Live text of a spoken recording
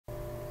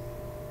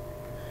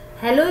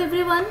Hello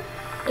everyone.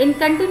 In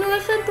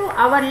continuation to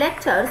our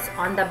lectures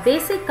on the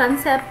basic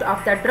concept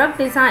of the drug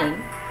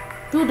design,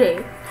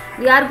 today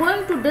we are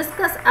going to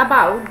discuss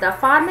about the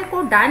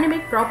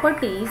pharmacodynamic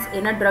properties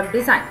in a drug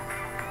design.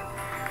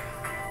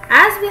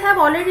 As we have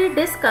already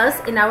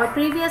discussed in our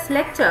previous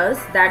lectures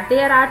that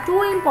there are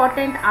two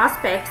important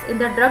aspects in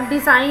the drug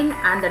design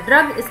and the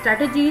drug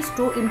strategies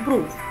to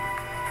improve.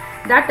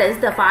 That is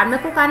the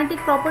pharmacokinetic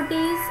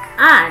properties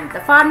and the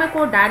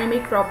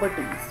pharmacodynamic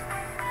properties.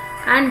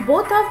 And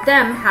both of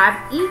them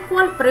have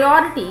equal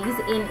priorities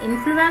in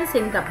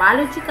influencing the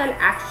biological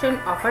action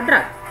of a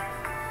drug.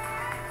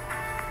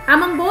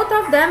 Among both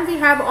of them, we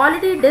have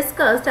already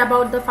discussed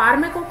about the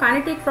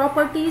pharmacokinetic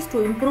properties to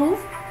improve,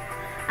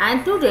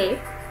 and today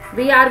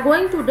we are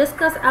going to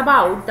discuss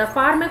about the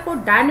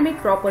pharmacodynamic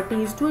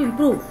properties to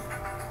improve.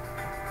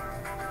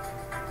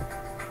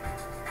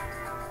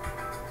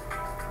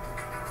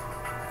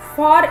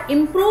 For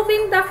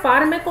improving the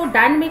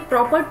pharmacodynamic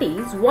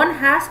properties, one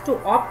has to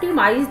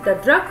optimize the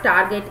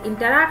drug-target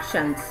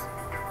interactions,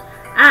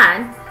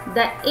 and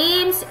the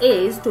aims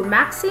is to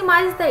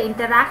maximize the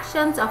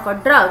interactions of a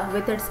drug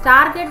with its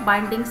target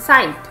binding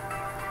site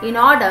in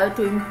order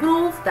to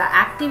improve the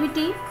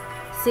activity,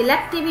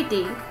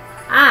 selectivity,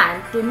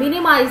 and to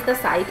minimize the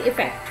side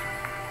effect.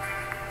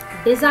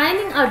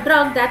 Designing a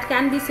drug that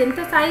can be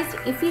synthesized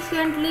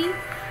efficiently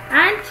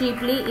and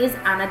cheaply is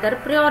another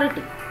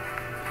priority.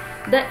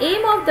 The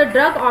aim of the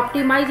drug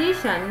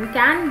optimization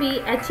can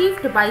be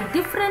achieved by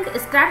different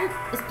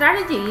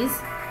strategies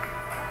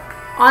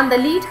on the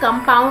lead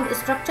compound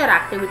structure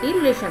activity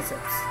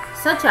relationships,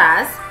 such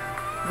as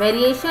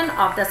variation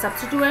of the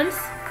substituents,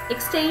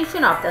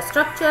 extension of the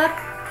structure,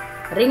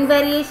 ring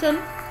variation,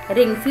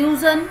 ring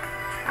fusion,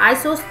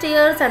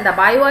 isosteres and the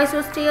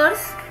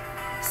bioisosteres,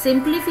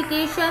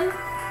 simplification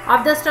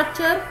of the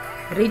structure,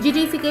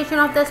 rigidification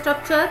of the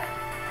structure,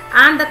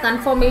 and the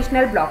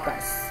conformational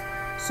blockers.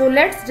 So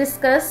let's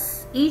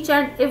discuss each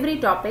and every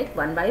topic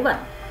one by one.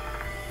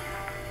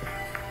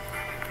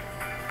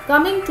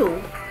 Coming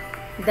to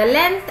the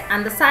length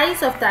and the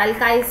size of the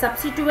alkyl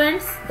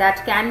substituents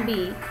that can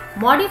be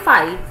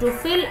modified to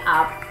fill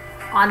up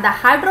on the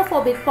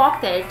hydrophobic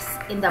pockets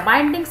in the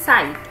binding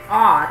site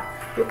or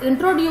to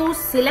introduce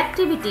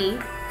selectivity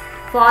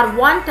for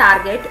one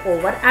target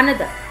over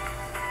another.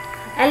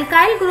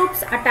 Alkyl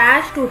groups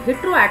attached to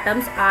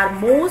heteroatoms are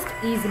most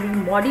easily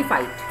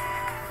modified.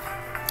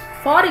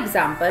 For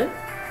example,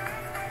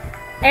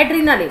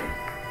 adrenaline.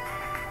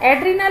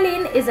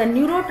 Adrenaline is a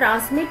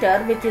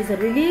neurotransmitter which is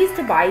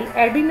released by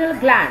adrenal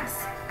glands.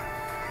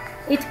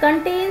 It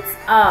contains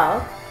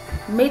a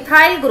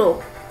methyl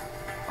group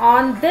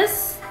on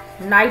this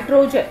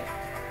nitrogen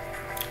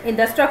in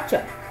the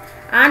structure,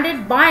 and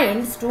it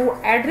binds to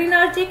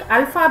adrenergic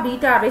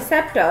alpha-beta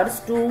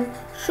receptors to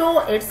show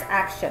its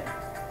action.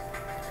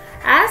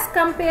 As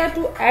compared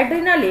to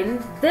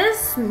adrenaline,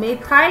 this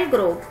methyl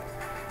group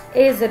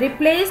is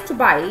replaced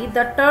by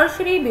the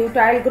tertiary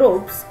butyl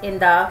groups in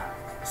the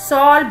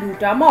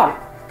sol-butamol,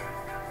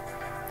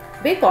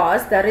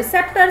 because the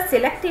receptor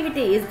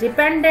selectivity is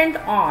dependent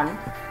on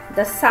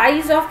the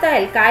size of the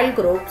alkyl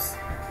groups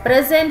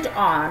present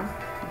on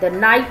the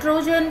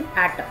nitrogen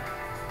atom.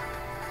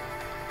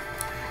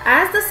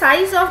 As the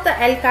size of the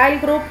alkyl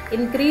group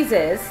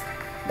increases,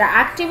 the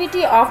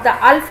activity of the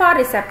alpha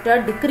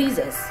receptor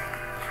decreases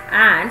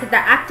and the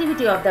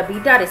activity of the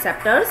beta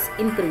receptors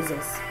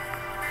increases.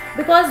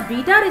 Because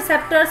beta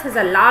receptors has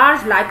a large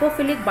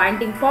lipophilic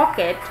binding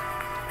pocket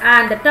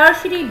and the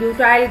tertiary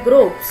butyl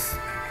groups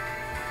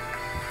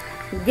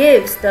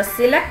gives the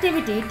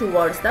selectivity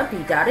towards the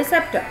beta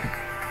receptor.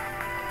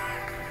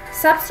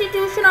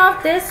 Substitution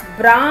of this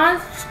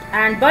branched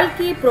and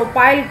bulky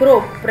propyl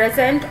group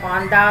present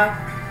on the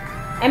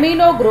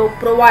amino group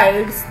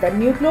provides the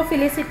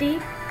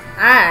nucleophilicity,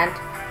 and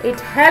it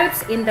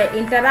helps in the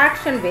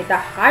interaction with the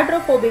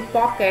hydrophobic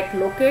pocket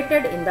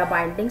located in the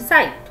binding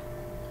site,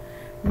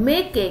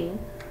 making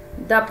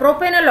the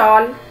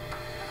propranolol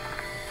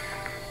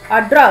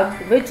a drug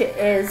which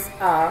is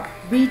a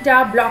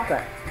beta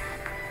blocker.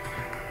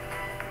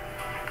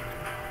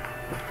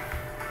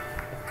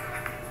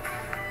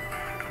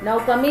 Now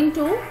coming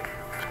to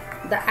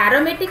the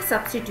aromatic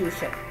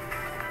substitution.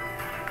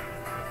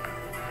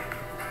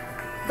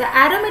 The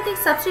aromatic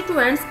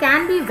substituents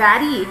can be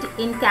varied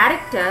in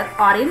character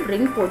or in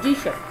ring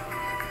position.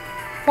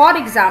 For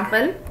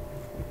example,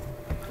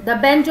 the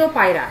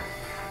benzopyran.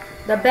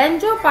 The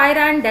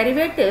benzopyran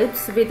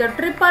derivatives with a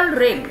triple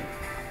ring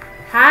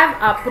have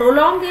a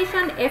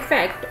prolongation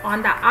effect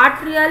on the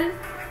arterial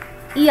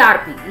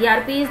ERP.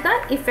 ERP is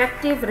the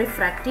effective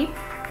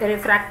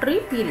refractory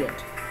period.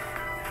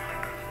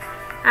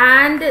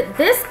 And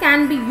this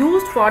can be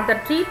used for the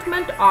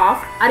treatment of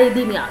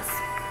arrhythmias.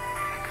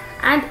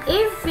 And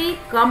if we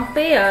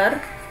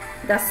compare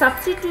the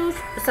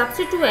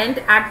substituent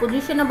at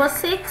position number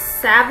 6,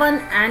 7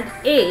 and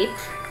 8,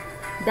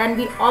 then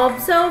we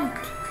observed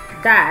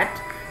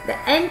that the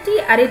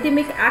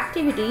anti-arrhythmic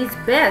activity is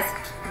best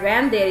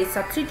when there is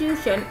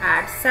substitution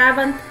at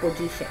 7th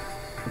position.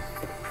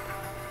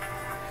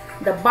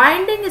 the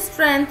binding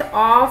strength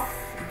of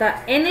the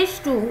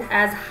NH2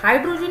 as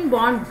hydrogen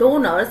bond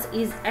donors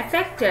is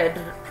affected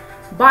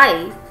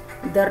by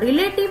the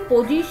relative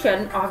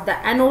position of the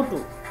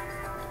NO2,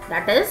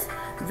 that is,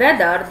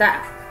 whether the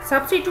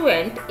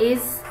substituent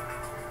is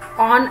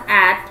on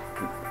at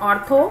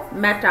ortho,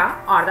 meta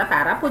or the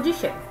para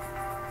position.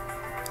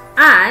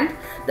 And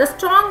the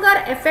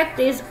stronger effect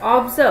is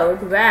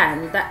observed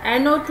when the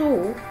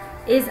NO2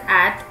 is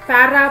at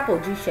para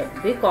position,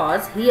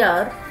 because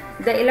here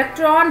the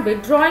electron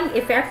withdrawing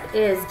effect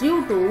is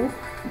due to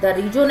the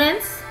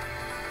resonance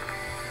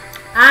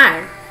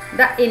and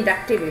the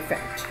inductive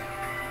effect.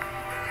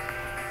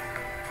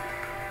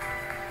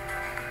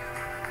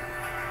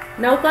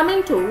 Now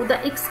coming to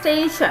the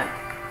extension.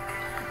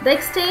 The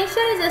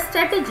extension is a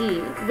strategy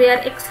where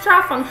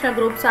extra functional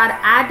groups are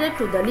added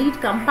to the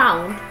lead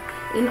compound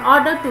in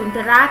order to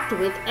interact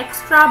with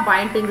extra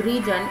binding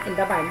region in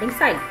the binding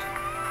site.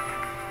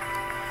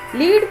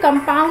 Lead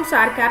compounds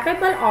are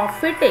capable of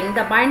fitting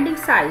the binding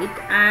site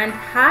and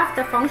have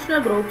the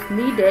functional groups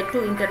needed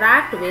to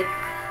interact with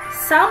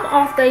some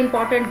of the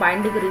important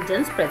binding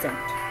regions present.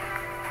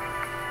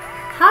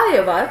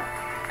 However,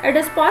 it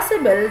is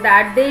possible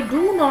that they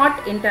do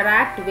not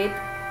interact with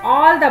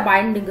all the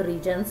binding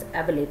regions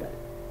available.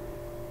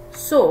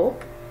 So,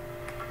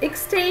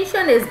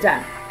 extension is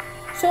done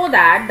so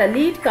that the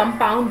lead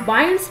compound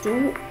binds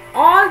to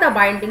all the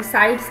binding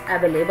sites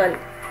available.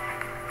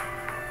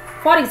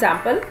 For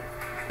example,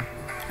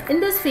 in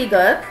this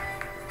figure,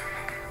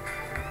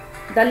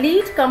 the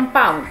lead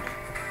compound,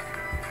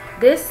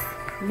 this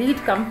lead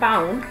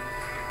compound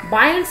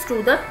binds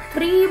to the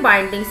 3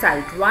 binding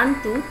sites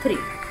 1, 2, 3,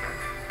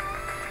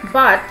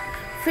 but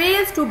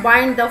fails to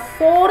bind the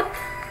 4th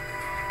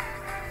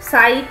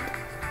site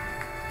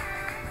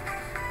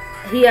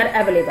here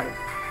available.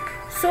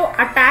 So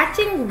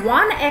attaching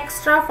one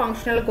extra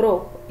functional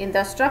group in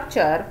the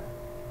structure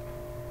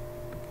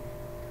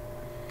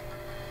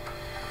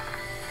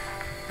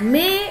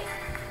may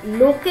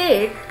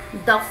locate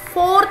the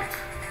 4th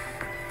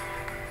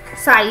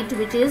site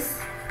which is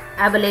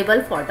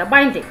available for the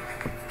binding.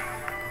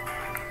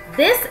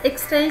 This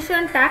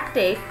extension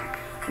tactic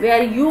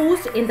were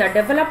used in the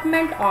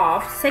development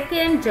of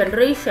second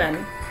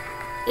generation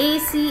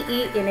ACE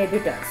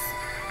inhibitors.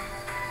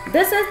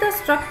 This is the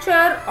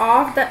structure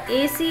of the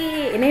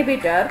ACE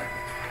inhibitor,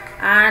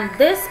 and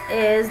this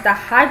is the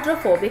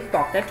hydrophobic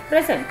pocket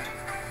present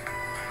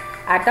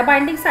at the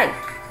binding site.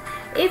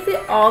 If we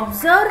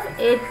observe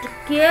it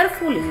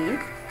carefully,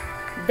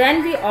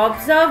 then we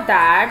observe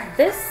that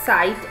this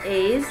site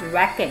is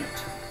vacant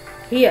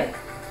here,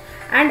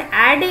 and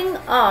adding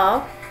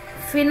a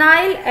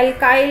phenyl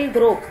alkyl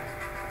group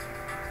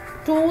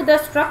to the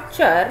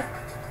structure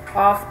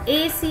of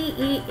ACE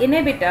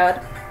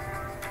inhibitor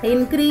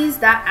increase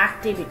the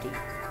activity,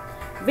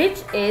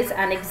 which is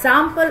an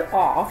example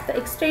of the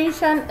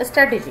extension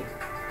strategy.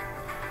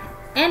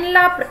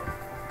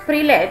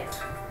 Enla-Prelate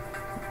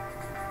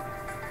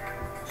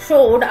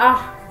showed a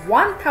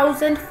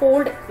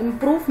 1000-fold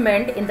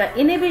improvement in the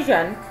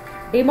inhibition,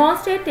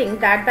 demonstrating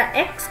that the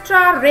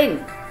extra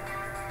ring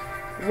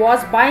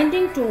was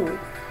binding to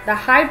the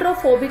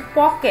hydrophobic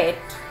pocket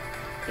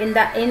in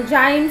the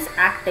enzyme's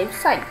active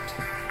site.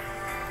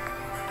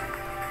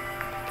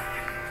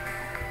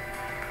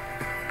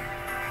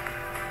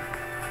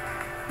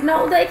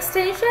 Now the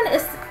extension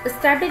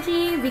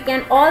strategy, we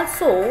can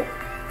also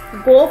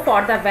go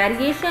for the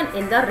variation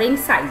in the ring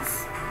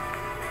size.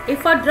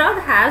 If a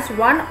drug has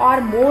one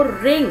or more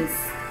rings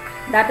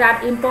that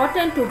are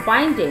important to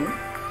binding,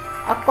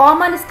 a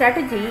common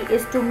strategy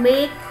is to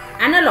make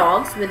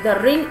analogues with the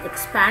ring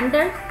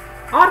expanded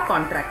or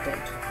contracted.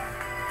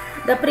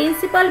 The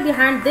principle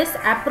behind this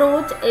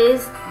approach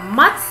is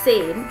much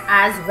same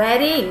as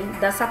varying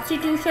the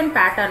substitution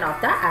pattern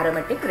of the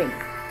aromatic ring,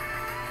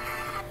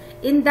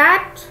 in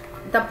that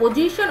the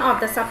position of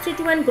the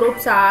substituent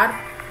groups are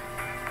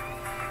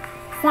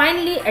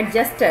finely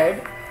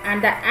adjusted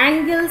and the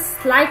angles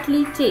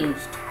slightly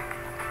changed.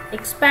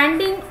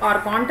 Expanding or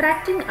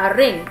contracting a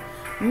ring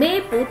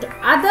may put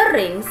other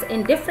rings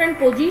in different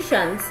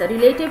positions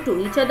relative to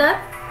each other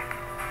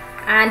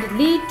and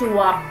lead to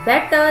a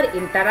better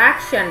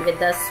interaction with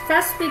the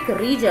specific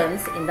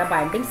regions in the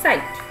binding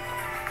site.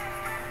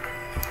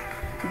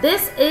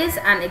 This is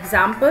an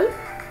example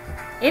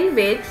in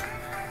which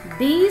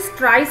these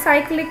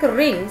tricyclic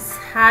rings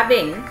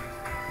having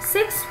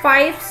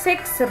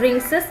 656 ring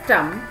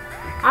system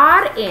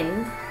are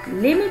in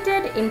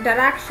limited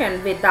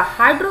interaction with the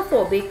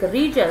hydrophobic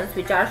regions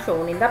which are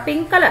shown in the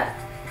pink color.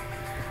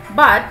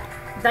 But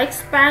the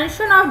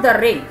expansion of the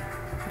ring,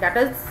 that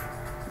is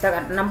the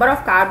number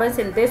of carbons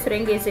in this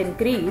ring is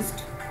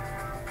increased,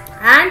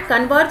 and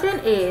conversion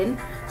in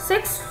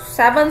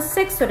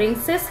 676 ring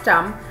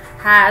system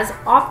has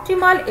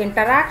optimal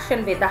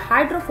interaction with the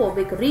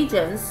hydrophobic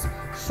regions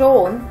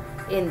shown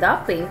in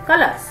the pink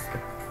colors.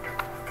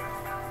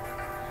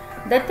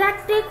 The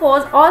tactic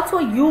was also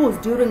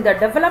used during the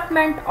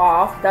development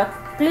of the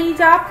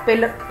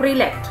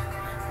Cleja-Prelate.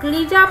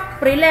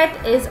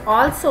 Cleja-Prelate is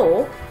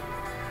also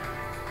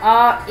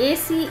a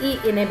ACE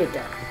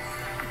inhibitor.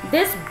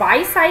 This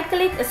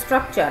bicyclic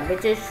structure,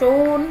 which is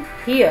shown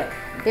here,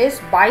 this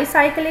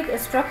bicyclic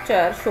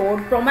structure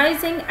showed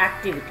promising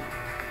activity.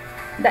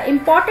 The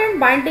important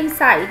binding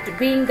site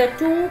being the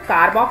two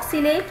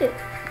carboxylate,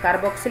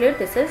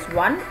 this is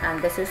 1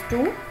 and this is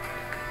 2.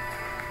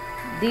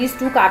 These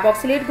two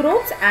carboxylate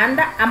groups and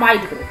the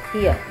amide group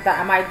here. The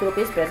amide group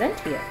is present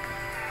here.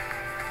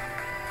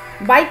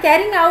 By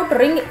carrying out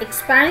ring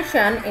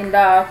expansion in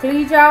the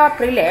Clegia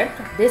prelate,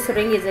 this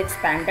ring is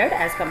expanded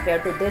as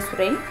compared to this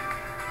ring.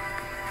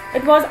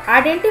 It was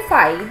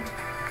identified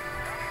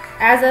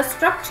as a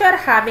structure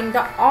having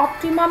the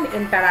optimum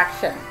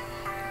interaction.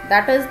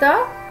 That is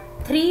the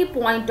 3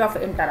 point of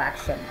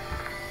interaction.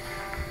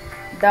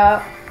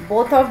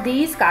 Both of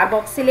these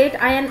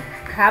carboxylate ion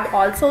have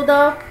also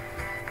the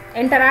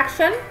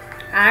interaction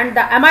and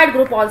the amide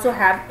group also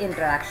have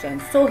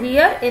interaction. So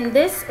here in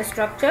this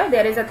structure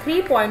there is a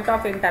 3 point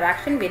of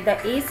interaction with the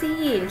ACE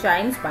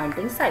enzymes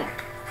binding site.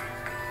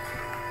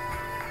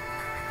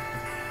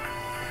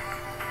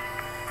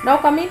 Now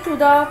coming to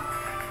the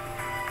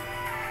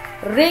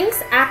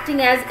rings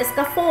acting as a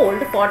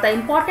scaffold for the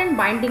important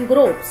binding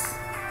groups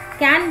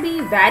can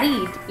be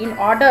varied in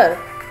order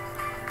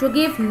to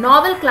give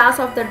novel class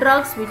of the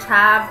drugs which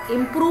have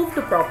improved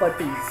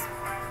properties.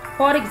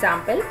 For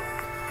example,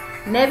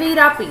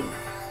 nevirapine.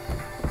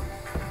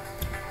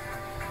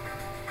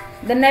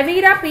 The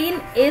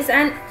nevirapine is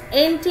an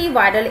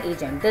antiviral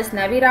agent. This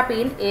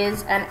nevirapine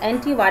is an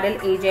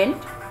antiviral agent,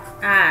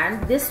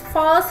 and this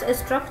first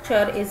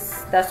structure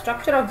is the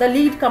structure of the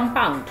lead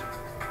compound,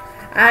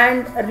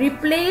 and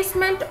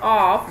replacement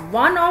of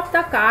one of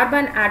the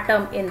carbon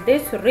atom in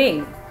this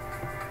ring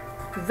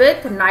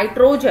with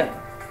nitrogen.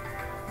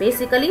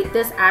 Basically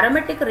this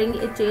aromatic ring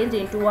is changed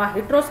into a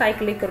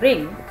heterocyclic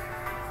ring,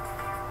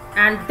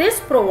 and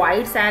this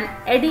provides an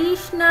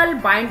additional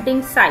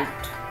binding site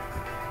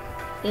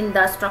in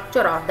the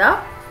structure of the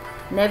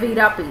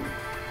nevirapine.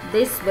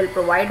 This will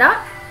provide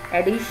a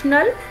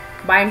additional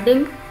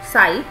binding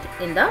site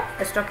in the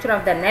structure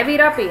of the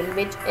nevirapine,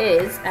 which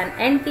is an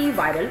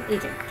antiviral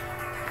agent.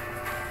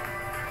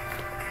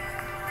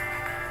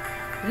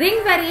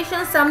 Ring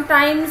variation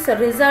sometimes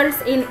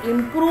results in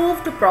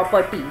improved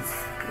properties,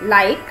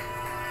 like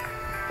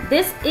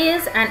this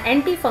is an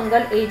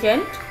antifungal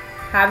agent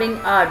having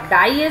a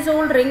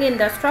diazole ring in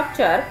the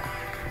structure,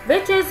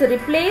 which is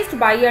replaced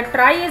by a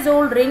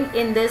triazole ring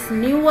in this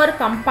newer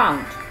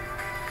compound,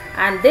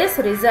 and this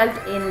results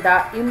in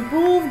the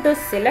improved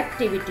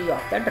selectivity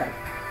of the drug.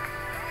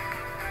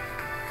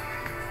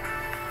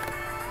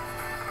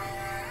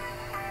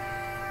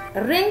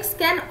 Rings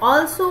can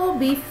also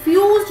be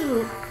fused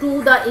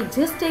to the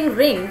existing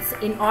rings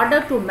in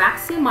order to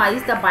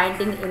maximize the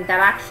binding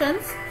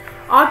interactions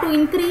or to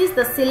increase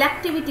the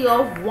selectivity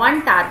of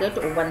one target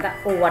over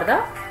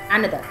the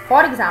another.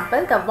 For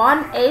example, the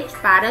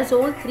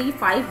 1H-parazole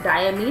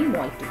 3,5-diamine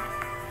moiety.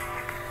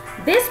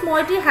 This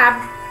moiety have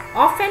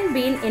often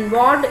been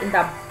involved in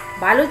the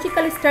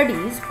biological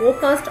studies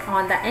focused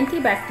on the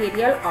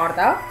antibacterial or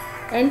the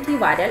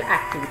antiviral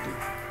activity.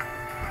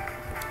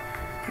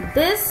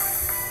 This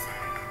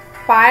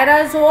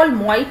pyrazole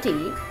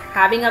moiety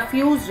having a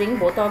fused ring,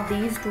 both of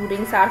these two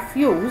rings are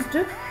fused,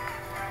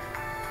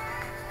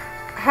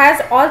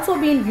 has also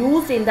been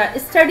used in the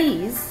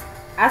studies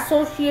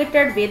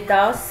associated with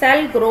the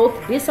cell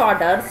growth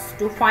disorders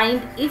to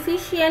find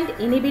efficient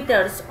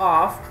inhibitors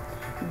of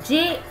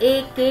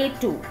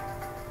JAK2,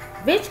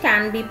 which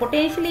can be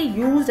potentially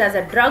used as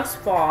a drugs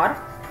for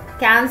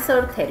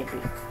cancer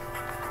therapy.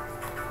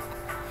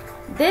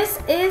 This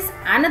is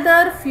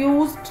another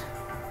fused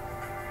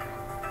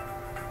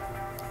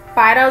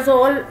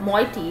pyrazole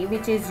moiety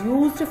which is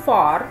used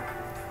for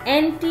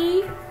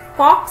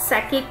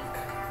anti-Coxsackie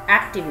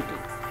activity.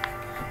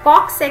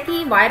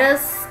 Coxsackie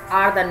virus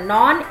are the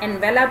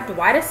non-enveloped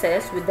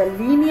viruses with the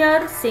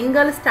linear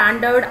single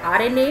standard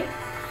RNA.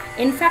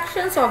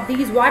 Infections of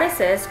these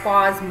viruses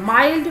cause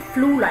mild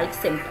flu-like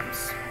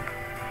symptoms.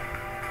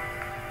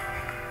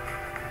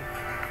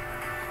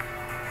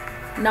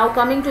 Now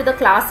coming to the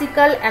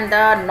classical and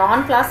the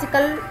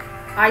non-classical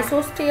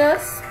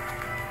isosteres.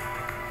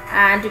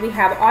 And we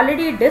have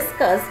already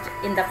discussed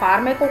in the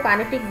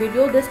pharmacokinetic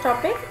video this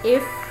topic.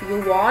 If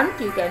you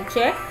want, you can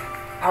check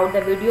out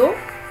the video.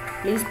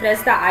 Please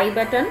press the I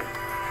button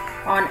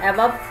on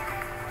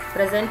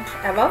present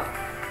above.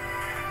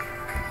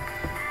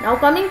 Now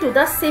coming to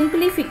the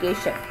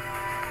simplification.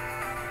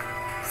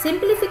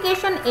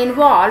 Simplification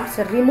involves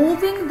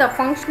removing the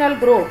functional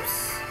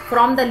groups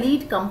from the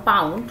lead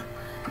compound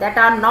that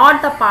are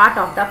not the part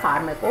of the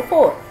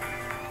pharmacophore.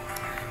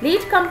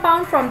 Lead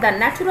compounds from the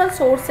natural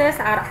sources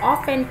are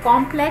often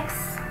complex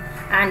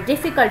and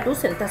difficult to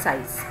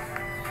synthesize.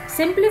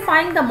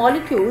 Simplifying the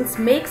molecules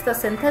makes the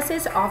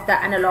synthesis of the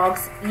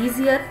analogues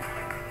easier,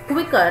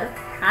 quicker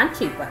and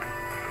cheaper.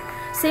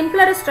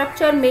 Simpler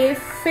structure may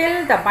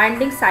fill the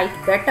binding site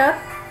better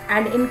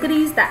and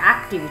increase the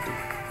activity.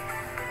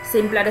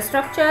 Simpler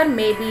structure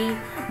may be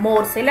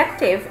more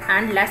selective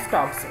and less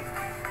toxic.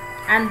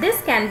 And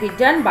this can be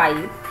done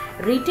by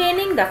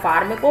retaining the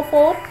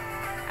pharmacophore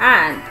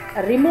and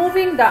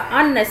removing the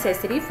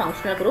unnecessary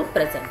functional group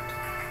present.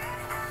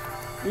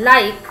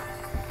 Like,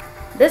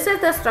 this is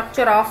the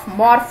structure of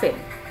morphine,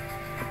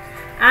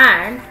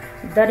 and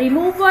the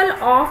removal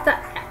of the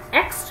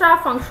extra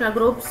functional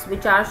groups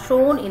which are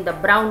shown in the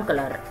brown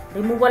color.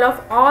 Removal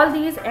of all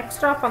these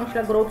extra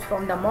functional groups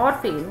from the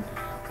morphine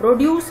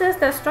produces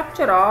the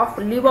structure of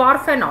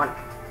livarphenol,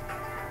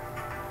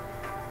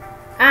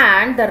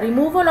 and the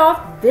removal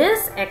of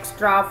this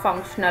extra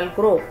functional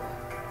group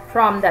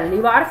from the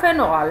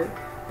livarphenol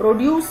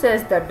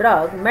produces the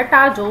drug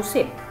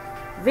Metazocine,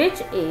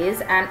 which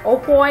is an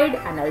opioid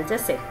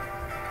analgesic.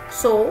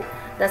 So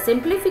the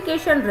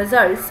simplification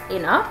results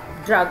in a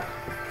drug.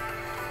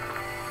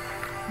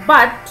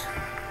 But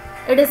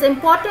it is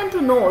important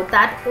to note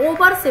that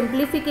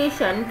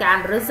oversimplification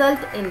can result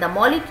in the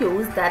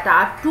molecules that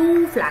are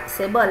too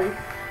flexible,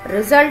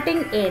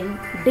 resulting in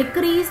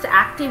decreased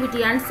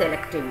activity and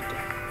selectivity.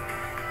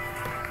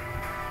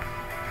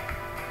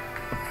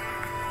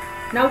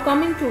 Now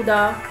coming to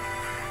the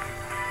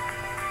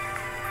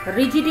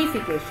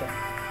rigidification.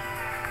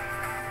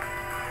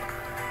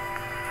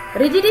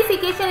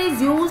 Rigidification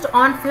is used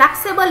on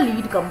flexible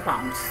lead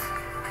compounds.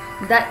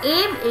 The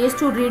aim is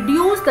to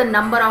reduce the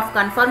number of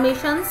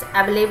conformations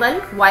available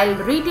while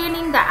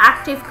retaining the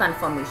active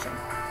conformation.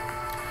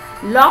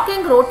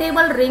 Locking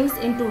rotable rings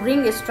into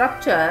ring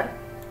structure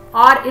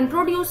or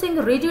introducing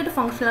rigid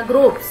functional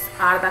groups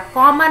are the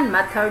common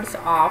methods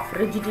of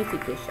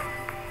rigidification.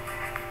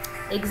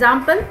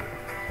 Example,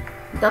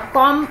 the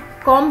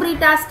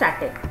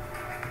Combretastatin.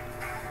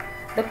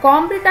 The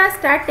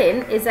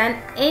Combretastatin is an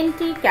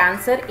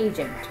anti-cancer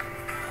agent.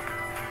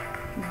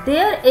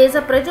 There is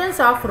a presence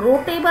of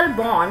rotable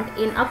bond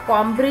in a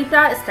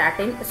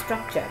Combretastatin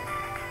structure,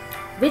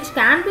 which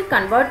can be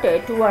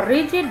converted to a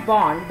rigid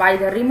bond by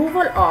the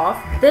removal of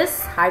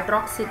this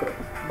hydroxy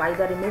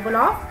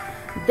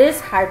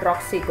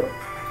group.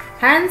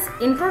 Hence,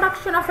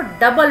 introduction of a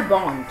double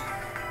bond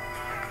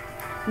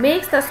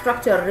makes the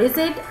structure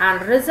rigid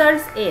and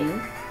results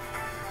in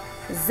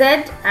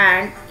Z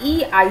and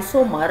E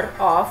isomer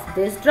of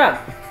this drug,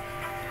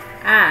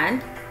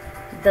 and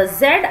the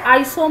Z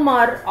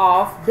isomer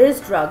of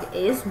this drug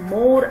is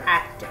more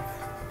active.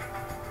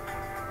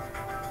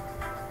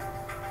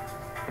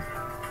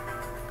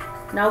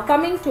 Now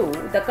coming to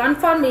the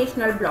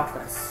conformational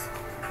blockers.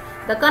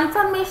 The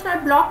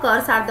conformational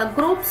blockers are the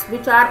groups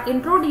which are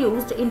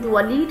introduced into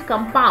a lead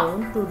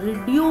compound to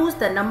reduce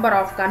the number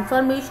of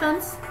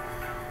conformations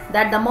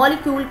that the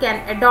molecule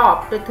can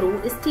adopt through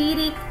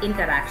steric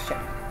interaction.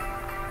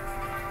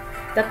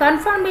 The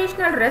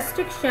conformational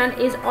restriction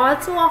is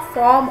also a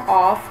form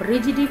of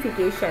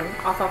rigidification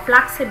of a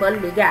flexible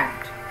ligand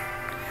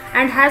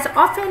and has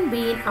often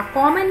been a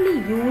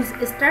commonly used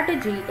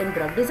strategy in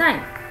drug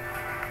design,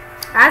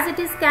 as it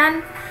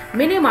can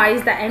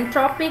minimize the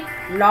entropic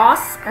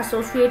loss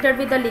associated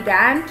with the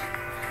ligand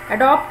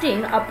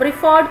adopting a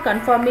preferred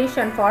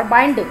conformation for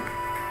binding,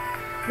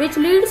 which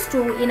leads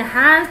to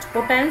enhanced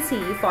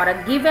potency for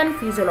a given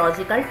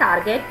physiological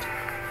target,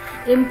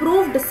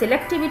 improved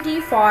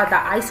selectivity for the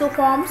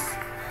isoforms,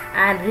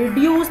 and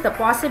reduce the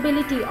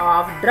possibility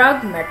of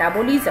drug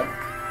metabolism.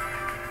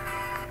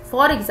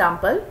 For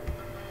example,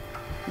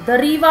 the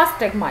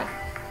Rivastigmine.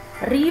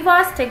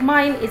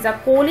 Rivastigmine is a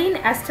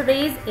choline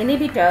esterase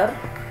inhibitor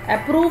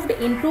approved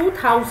in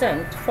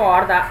 2000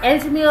 for the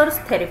Alzheimer's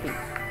therapy.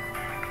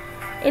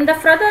 In the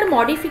further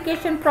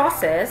modification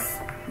process,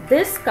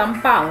 this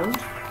compound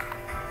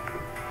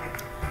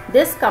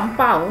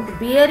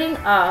bearing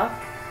a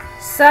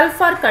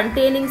sulfur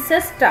containing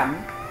system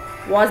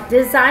was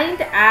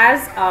designed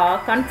as a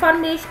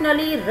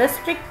conformationally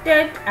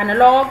restricted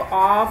analog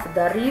of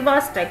the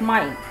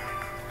Rivastigmine,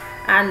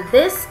 and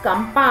this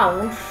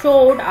compound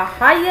showed a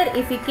higher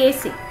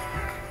efficacy,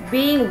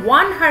 being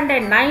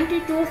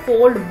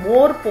 192-fold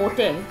more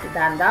potent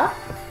than the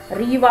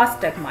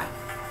Rivastigmine.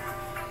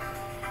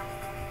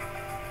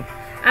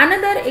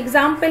 Another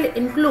example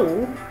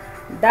include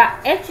the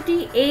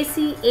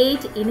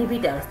HDAC8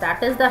 inhibitors,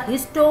 that is the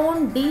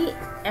histone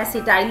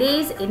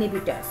deacetylase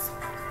inhibitors.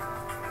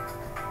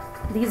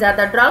 These are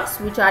the drugs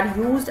which are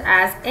used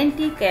as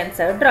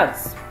anti-cancer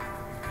drugs.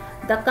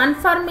 The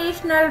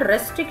conformational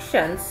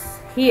restrictions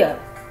here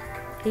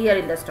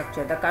in the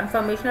structure, the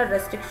conformational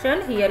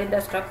restriction here in the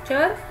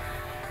structure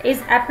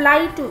is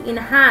applied to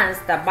enhance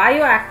the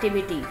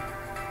bioactivity,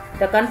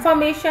 the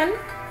conformation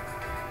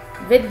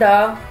with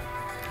the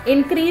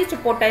increased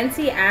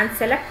potency and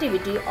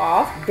selectivity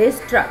of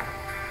this drug.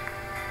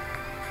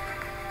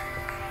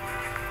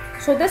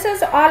 So this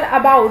is all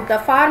about the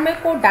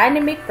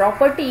pharmacodynamic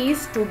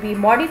properties to be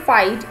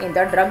modified in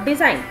the drug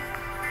design.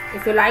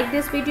 If you like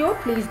this video,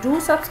 please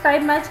do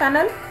subscribe my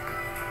channel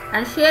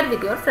and share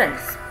with your friends.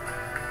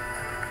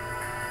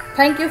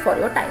 Thank you for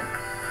your time.